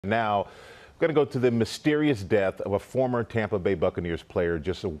Now, we're going to go to the mysterious death of a former Tampa Bay Buccaneers player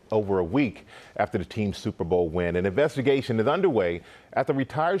just over a week after the team's Super Bowl win. An investigation is underway after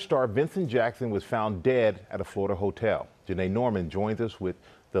retired star Vincent Jackson was found dead at a Florida hotel. Janae Norman joins us with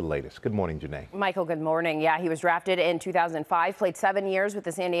the latest. Good morning, Janae. Michael, good morning. Yeah, he was drafted in 2005, played 7 years with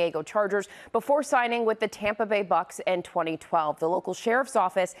the San Diego Chargers before signing with the Tampa Bay Bucs in 2012. The local sheriff's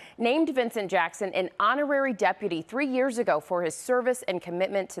office named Vincent Jackson an honorary deputy 3 years ago for his service and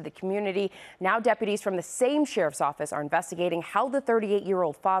commitment to the community. Now deputies from the same sheriff's office are investigating how the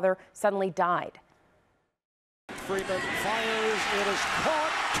 38-year-old father suddenly died. Freeman fires, it is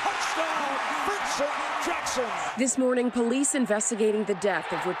caught, touchdown, Vincent Jackson. This morning, police investigating the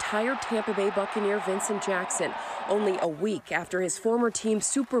death of retired Tampa Bay Buccaneer Vincent Jackson. Only a week after his former team's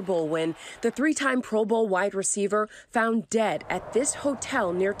Super Bowl win, the three-time Pro Bowl wide receiver found dead at this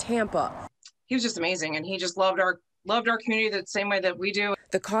hotel near Tampa. He was just amazing, and he just loved our community the same way that we do.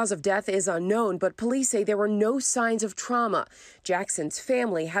 The cause of death is unknown, but police say there were no signs of trauma. Jackson's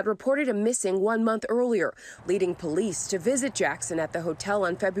family had reported him missing 1 month earlier, leading police to visit Jackson at the hotel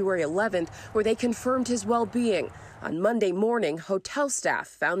on February 11th, where they confirmed his well-being. On Monday morning, hotel staff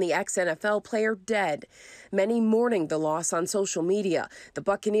found the ex-NFL player dead. Many mourning the loss on social media. The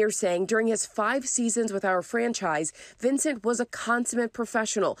Buccaneers saying during his 5 seasons with our franchise, Vincent was a consummate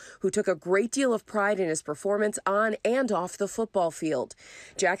professional who took a great deal of pride in his performance on and off the football field.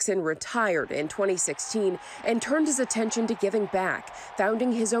 Jackson retired in 2016 and turned his attention to giving back,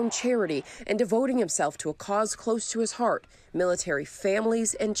 founding his own charity and devoting himself to a cause close to his heart: military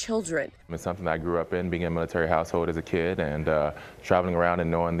families and children. It's something that I grew up in, being in a military household as a kid, and traveling around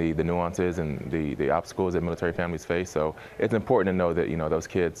and knowing the nuances and the obstacles that military families face. So it's important to know that, those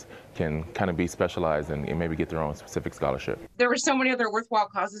kids can kind of be specialized and maybe get their own specific scholarship. There were so many other worthwhile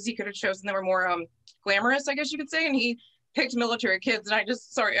causes he could have chosen that were more glamorous, I guess you could say, and he picked military kids. And I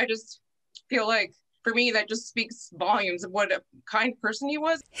just feel like, for me, that just speaks volumes of what a kind person he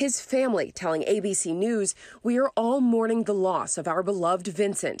was. His family telling ABC News, "We are all mourning the loss of our beloved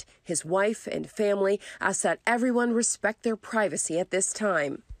Vincent. His wife and family ask that everyone respect their privacy at this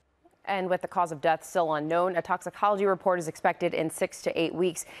time." And with the cause of death still unknown, a toxicology report is expected in 6 to 8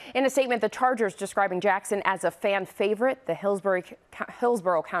 weeks. In a statement, the Chargers describing Jackson as a fan favorite, the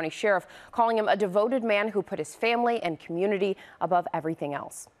Hillsborough County Sheriff calling him a devoted man who put his family and community above everything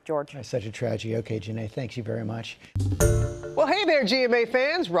else. George. That's such a tragedy. Okay, Janae, thank you very much. Well, hey there, GMA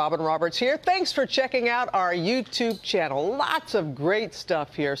fans. Robin Roberts here. Thanks for checking out our YouTube channel. Lots of great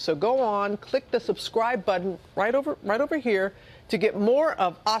stuff here. So go on, click the subscribe button right over here to get more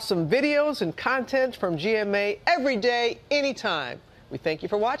of awesome videos and content from GMA every day, anytime. We thank you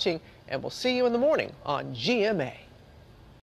for watching, and we'll see you in the morning on GMA.